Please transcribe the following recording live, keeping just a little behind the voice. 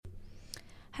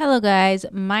Hello guys,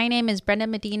 my name is Brenda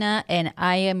Medina and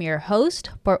I am your host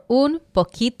por Un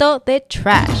Poquito de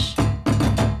Trash.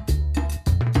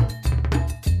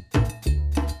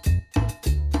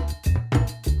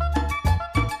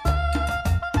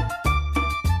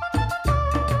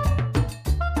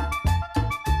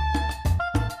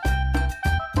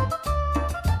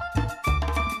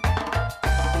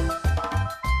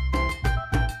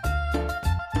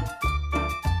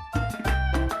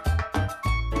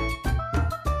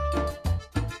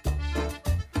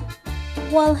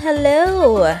 Well,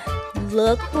 hello.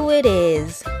 Look who it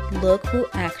is. Look who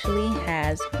actually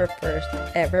has her first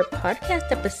ever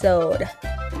podcast episode.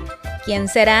 ¿Quién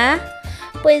será?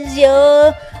 Pues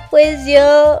yo.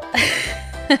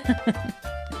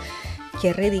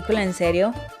 Qué ridícula, en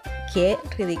serio. Qué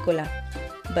ridícula.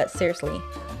 But seriously,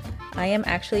 I am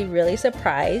actually really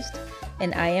surprised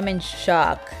and I am in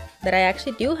shock that I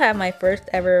actually do have my first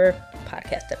ever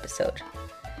podcast episode.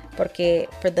 Porque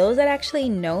for those that actually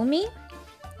know me,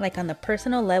 like on the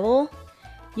personal level,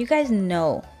 you guys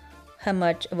know how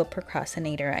much of a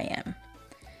procrastinator I am.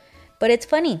 But it's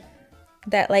funny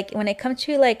that like when it comes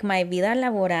to like my vida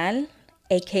laboral,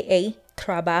 aka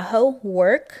trabajo,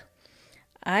 work,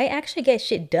 I actually get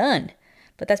shit done.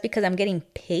 But that's because I'm getting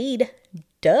paid,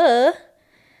 duh.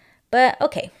 But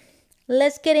okay,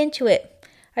 let's get into it.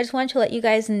 I just want to let you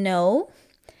guys know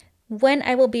when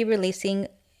I will be releasing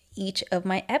each of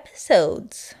my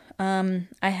episodes.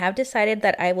 I have decided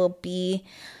that I will be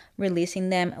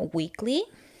releasing them weekly.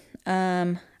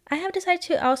 I have decided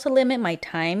to also limit my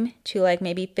time to like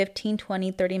maybe 15,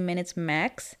 20, 30 minutes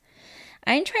max.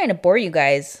 I ain't trying to bore you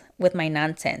guys with my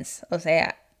nonsense. O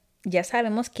sea, ya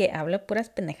sabemos que hablo puras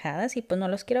pendejadas y pues no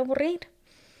los quiero aburrir.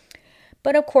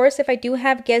 But of course, if I do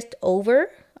have guests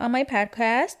over on my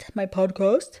podcast,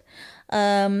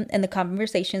 and the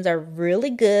conversations are really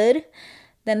good,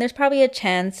 then there's probably a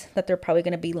chance that they're probably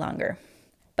going to be longer.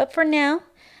 But for now,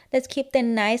 let's keep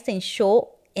them nice and short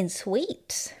and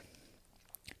sweet.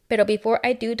 But before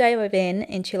I do dive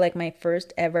into like my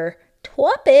first ever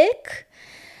topic,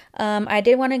 I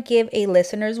did want to give a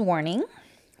listener's warning.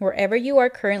 Wherever you are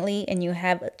currently and you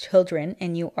have children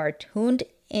and you are tuned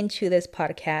into this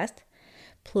podcast,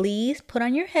 please put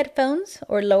on your headphones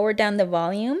or lower down the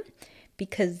volume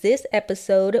because this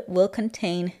episode will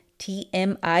contain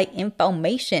TMI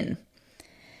information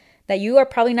that you are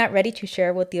probably not ready to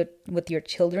share with your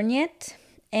children yet.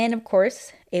 And of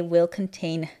course, it will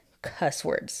contain cuss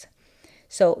words.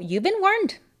 So you've been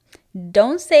warned.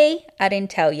 Don't say I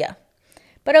didn't tell ya.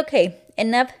 But okay,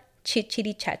 enough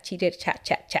chitty chat.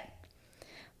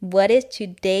 What is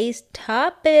today's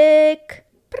topic?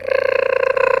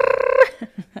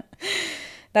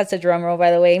 That's a drum roll,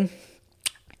 by the way.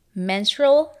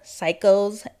 Menstrual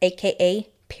cycles, aka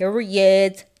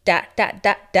periods, ...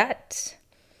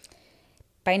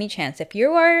 By any chance, if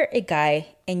you are a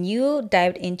guy and you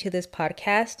dived into this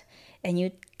podcast and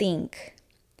you think,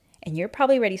 and you're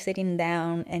probably already sitting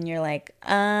down and you're like,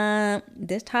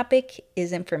 this topic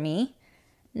isn't for me.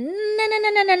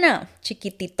 No,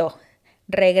 chiquitito.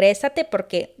 Regrésate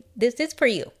porque this is for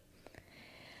you.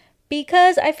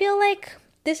 Because I feel like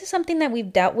this is something that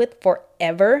we've dealt with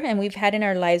forever and we've had in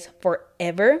our lives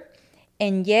forever.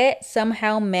 And yet,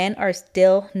 somehow, men are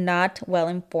still not well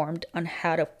informed on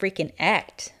how to freaking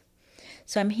act.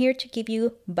 So I'm here to give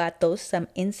you vatos some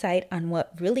insight on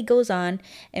what really goes on.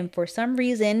 And for some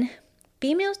reason,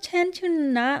 females tend to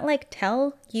not like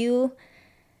tell you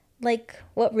like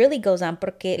what really goes on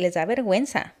porque les da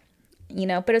vergüenza. You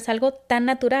know, pero es algo tan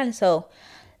natural. So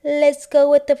let's go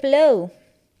with the flow.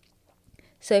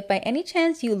 So if by any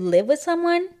chance you live with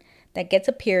someone that gets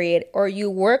a period or you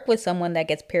work with someone that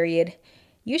gets period,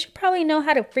 you should probably know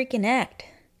how to freaking act.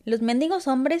 Los mendigos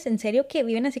hombres, en serio, que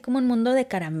viven así como un mundo de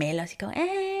caramelo, así como,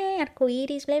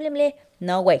 arcoíris, bla, bla, bla.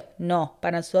 No, güey, no,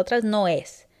 para nosotras no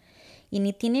es. Y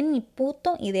ni tienen ni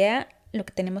puto idea lo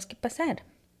que tenemos que pasar.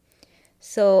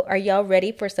 So, are y'all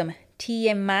ready for some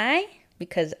TMI?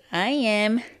 Because I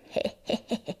am.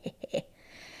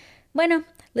 Bueno,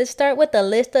 let's start with a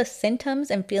list of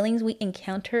symptoms and feelings we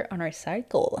encounter on our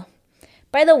cycle.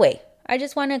 By the way, I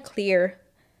just want to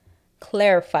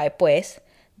clarify, pues,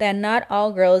 that not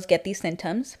all girls get these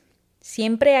symptoms.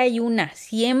 Siempre hay una,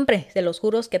 siempre, se los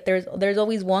juro que there's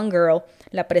always one girl,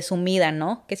 la presumida,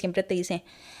 ¿no? Que siempre te dice,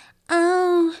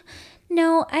 oh,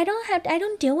 no, I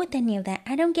don't deal with any of that.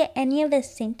 I don't get any of the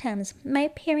symptoms. My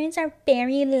parents are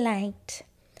very light.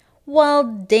 Well,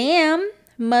 damn,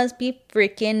 must be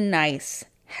freaking nice.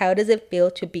 How does it feel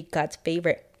to be God's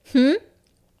favorite?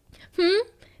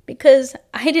 Because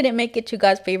I didn't make it to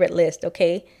God's favorite list,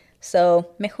 okay? So,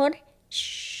 mejor,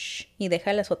 shh, y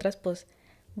deja las otras, pues,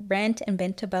 rant and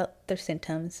vent about their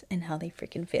symptoms and how they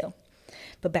freaking feel.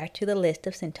 But back to the list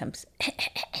of symptoms.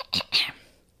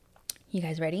 You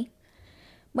guys ready?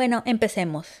 Bueno,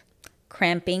 empecemos.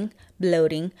 Cramping,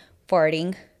 bloating,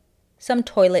 farting, some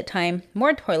toilet time,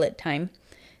 more toilet time,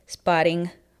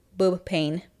 spotting, boob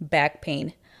pain, back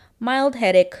pain, mild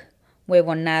headache,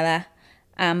 huevonada,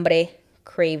 hambre,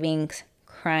 cravings,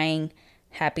 crying,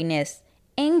 happiness,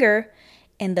 anger,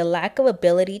 and the lack of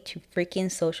ability to freaking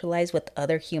socialize with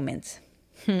other humans.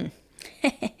 Can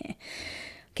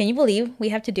you believe we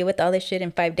have to deal with all this shit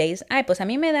in 5 days? Ay, pues a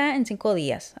mí me da en 5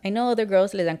 días. I know other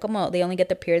girls les dan como, they only get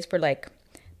the periods for like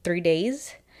 3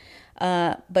 days.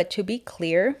 But to be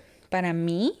clear, para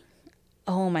mí,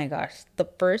 oh my gosh, the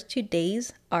first 2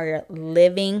 days are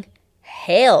living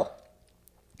hell.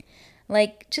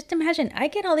 Like, just imagine, I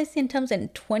get all these symptoms in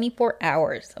 24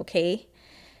 hours, okay?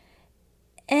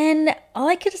 And all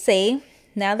I could say,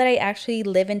 now that I actually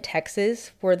live in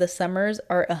Texas, where the summers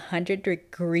are 100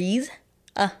 degrees,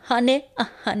 100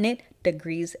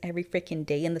 degrees every freaking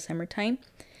day in the summertime,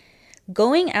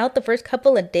 going out the first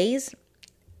couple of days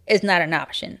is not an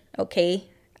option, okay?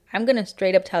 I'm gonna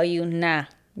straight up tell you, nah,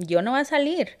 yo no voy a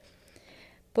salir.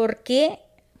 ¿Por qué?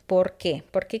 ¿Por qué?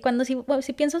 Porque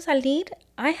si pienso salir,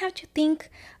 I have to think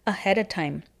ahead of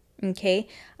time, okay?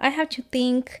 I have to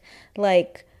think,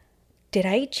 like, did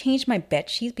I change my bed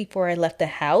sheets before I left the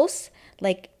house?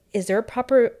 Like, is there a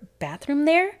proper bathroom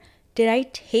there? Did I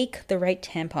take the right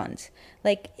tampons?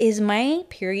 Like, is my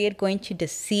period going to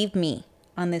deceive me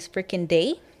on this freaking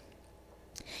day?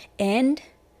 And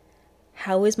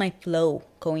how is my flow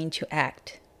going to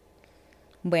act?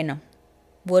 Bueno,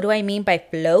 what do I mean by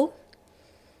flow?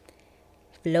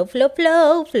 Flow, flow,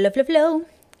 flow, flow, flow, flow.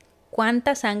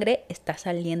 ¿Cuánta sangre está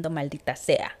saliendo, maldita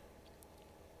sea?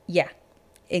 Yeah,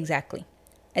 exactly.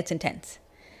 It's intense.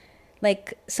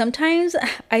 Like, sometimes,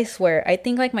 I swear, I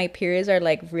think like my periods are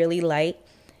like really light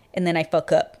and then I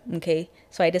fuck up, okay?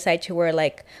 So I decide to wear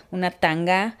like una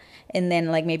tanga and then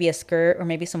like maybe a skirt or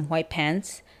maybe some white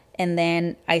pants. And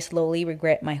then I slowly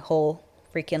regret my whole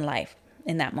freaking life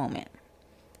in that moment.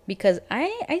 Because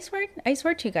I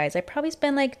swear to you guys, I probably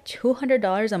spend like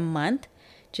 $200 a month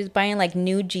just buying like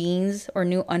new jeans or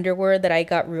new underwear that I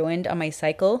got ruined on my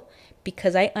cycle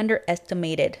because I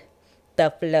underestimated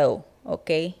the flow,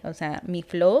 okay? O sea, mi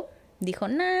flow dijo,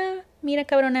 nah, mira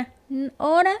cabrona,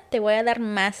 ahora te voy a dar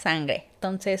más sangre.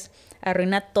 Entonces,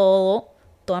 arruina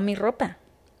toda mi ropa.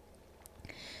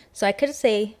 So I could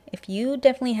say, if you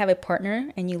definitely have a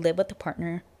partner and you live with a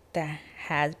partner that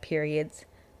has periods,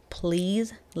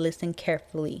 please listen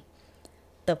carefully.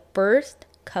 The first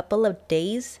couple of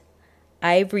days,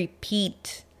 I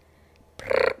repeat,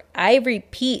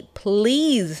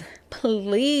 please,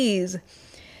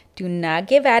 do not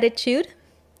give attitude.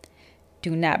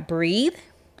 Do not breathe.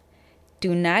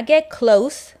 Do not get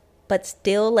close, but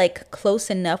still like close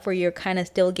enough where you're kind of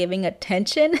still giving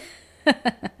attention.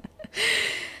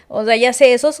 O sea, ya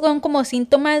sé, esos son como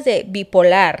síntomas de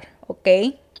bipolar,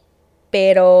 ¿ok?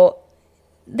 Pero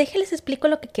déjenles explico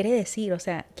lo que quiere decir. O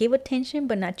sea, give attention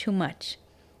but not too much.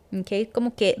 ¿Ok?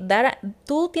 Como que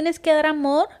tú tienes que dar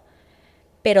amor,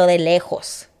 pero de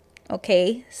lejos.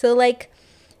 ¿Ok? So like,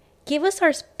 give us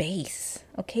our space.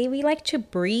 ¿Ok? We like to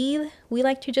breathe. We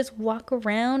like to just walk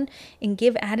around and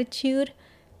give attitude,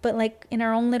 but like in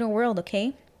our own little world,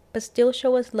 ¿ok? But still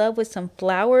show us love with some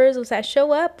flowers. O sea,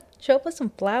 show up with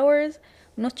some flowers,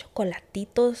 unos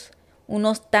chocolatitos,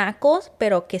 unos tacos,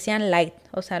 pero que sean light.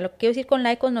 O sea, lo que quiero decir con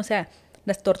light, no sea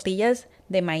las tortillas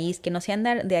de maíz, que no sean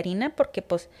de harina, porque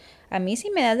pues a mí si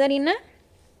me das de harina,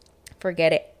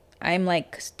 forget it. I'm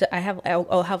like,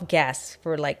 I'll have gas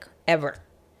for like ever.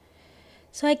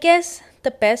 So I guess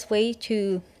the best way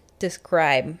to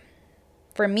describe,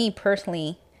 for me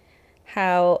personally,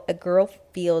 how a girl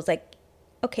feels like,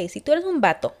 okay, si tú eres un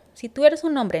vato, si tú eres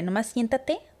un hombre, nomás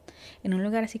siéntate en un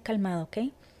lugar así calmado,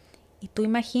 ¿ok? Y tú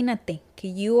imagínate que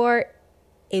you are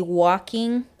a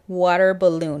walking water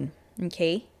balloon,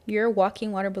 ¿ok? You're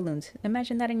walking water balloons.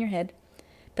 Imagine that in your head.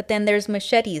 But then there's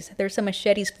machetes. There's some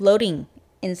machetes floating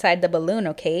inside the balloon,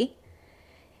 ¿ok?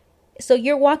 So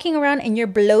you're walking around and you're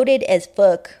bloated as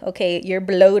fuck, ¿ok? You're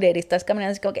bloated. Estás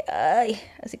caminando así como que, ay,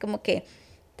 así como que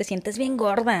te sientes bien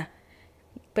gorda,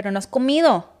 pero no has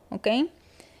comido, ¿ok?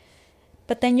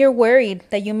 But then you're worried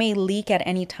that you may leak at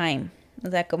any time. O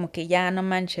sea, como que ya no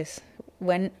manches.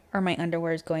 When are my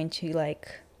underwears going to like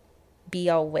be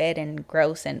all wet and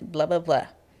gross and blah, blah, blah.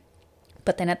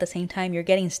 But then at the same time, you're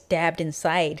getting stabbed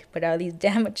inside with all these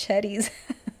damn machetes.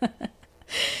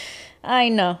 I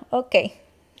know. Okay.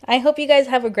 I hope you guys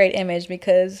have a great image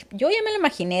because yo ya me lo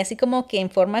imaginé así como que en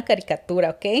forma caricatura,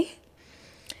 okay?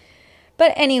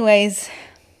 But anyways,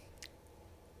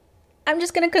 I'm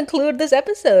just gonna conclude this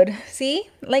episode. See?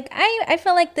 Like, I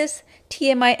felt like this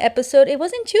TMI episode, it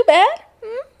wasn't too bad.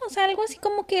 O sea, algo así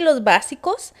como que los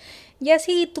básicos. Ya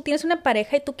si tú tienes una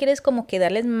pareja y tú quieres como que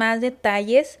darles más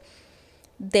detalles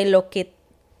de lo que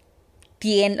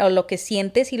o lo que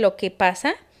sientes y lo que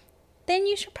pasa, then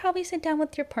you should probably sit down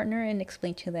with your partner and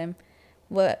explain to them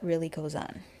what really goes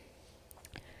on.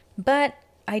 But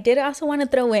I did also want to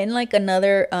throw in like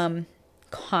another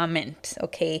comment,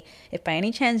 okay? If by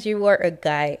any chance you are a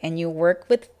guy and you work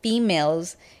with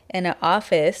females in an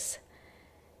office,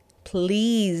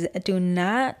 please do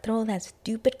not throw that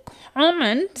stupid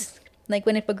comment. Like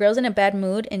when if a girl's in a bad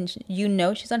mood and you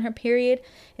know she's on her period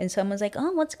and someone's like,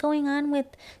 oh, what's going on with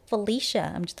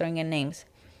Felicia? I'm just throwing in names.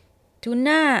 Do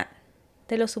not,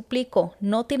 te lo suplico,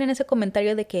 no tienen ese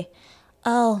comentario de que,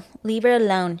 oh, leave her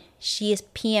alone. She is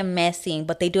PMSing.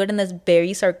 But they do it in this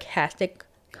very sarcastic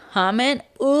comment.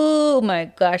 Oh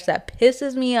my gosh, that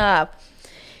pisses me off.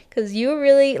 Because you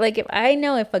really, like if I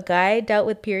know if a guy dealt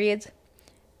with periods,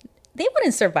 they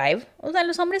wouldn't survive. O sea,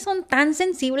 los hombres son tan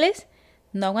sensibles.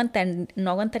 No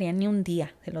aguantarían ni un día,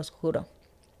 se los juro.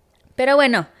 Pero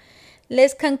bueno,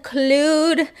 let's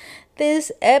conclude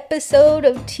this episode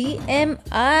of TMI.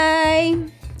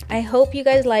 I hope you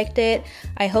guys liked it.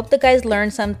 I hope the guys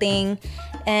learned something.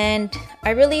 And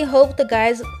I really hope the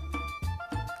guys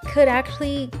could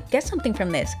actually get something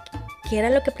from this. ¿Qué era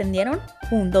lo que aprendieron?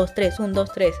 1, 2, 3, 1,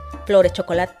 2, 3. Flores,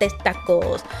 chocolates,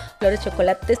 tacos. Flores,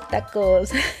 chocolates,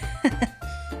 tacos.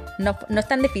 No es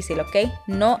tan difícil, ¿ok?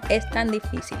 No es tan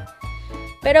difícil.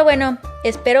 Pero bueno,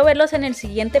 espero verlos en el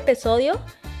siguiente episodio.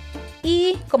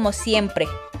 Y como siempre,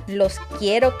 los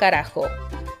quiero, carajo.